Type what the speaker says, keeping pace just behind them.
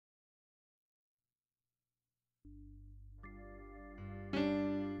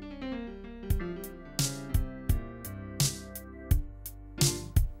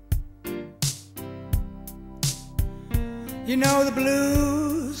You know the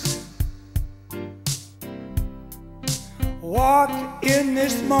blues. Walked in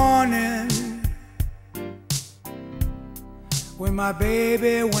this morning when my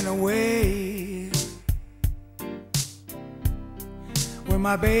baby went away. When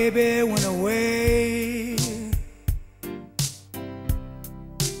my baby went away.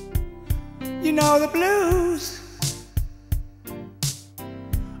 You know the blues.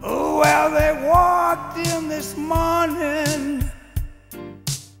 Oh, well, they walked in this morning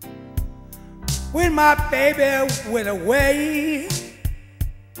when my baby went away.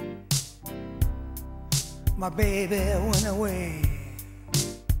 My baby went away.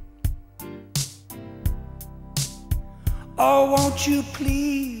 Oh, won't you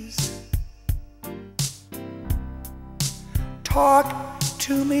please talk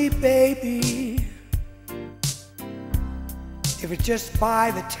to me, baby? If it's just by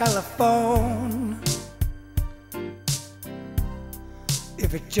the telephone.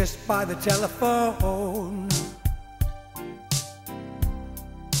 If it's just by the telephone.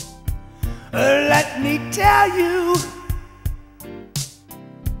 Let me tell you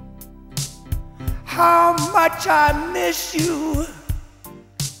how much I miss you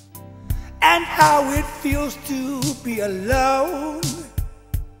and how it feels to be alone.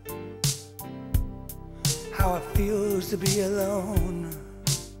 How it feels to be alone.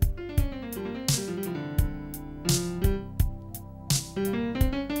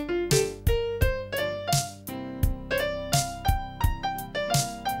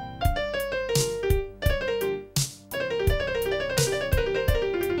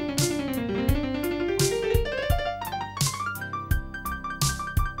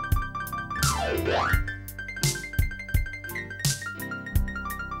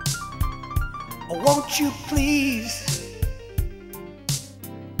 Won't you please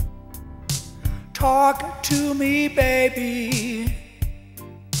talk to me, baby?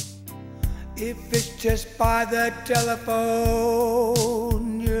 If it's just by the telephone,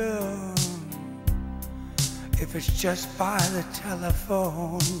 yeah. If it's just by the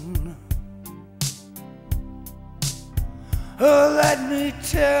telephone. Oh, let me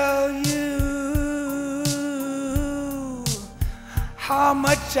tell you how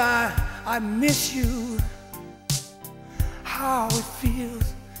much I miss you, how it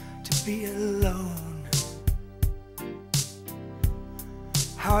feels to be alone,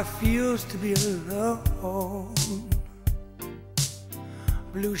 how it feels to be alone.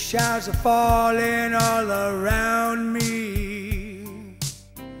 Blue showers are falling all around me.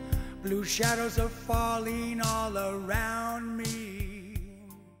 Blue shadows are falling all around me.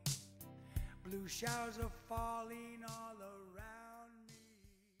 Blue showers are falling all around me.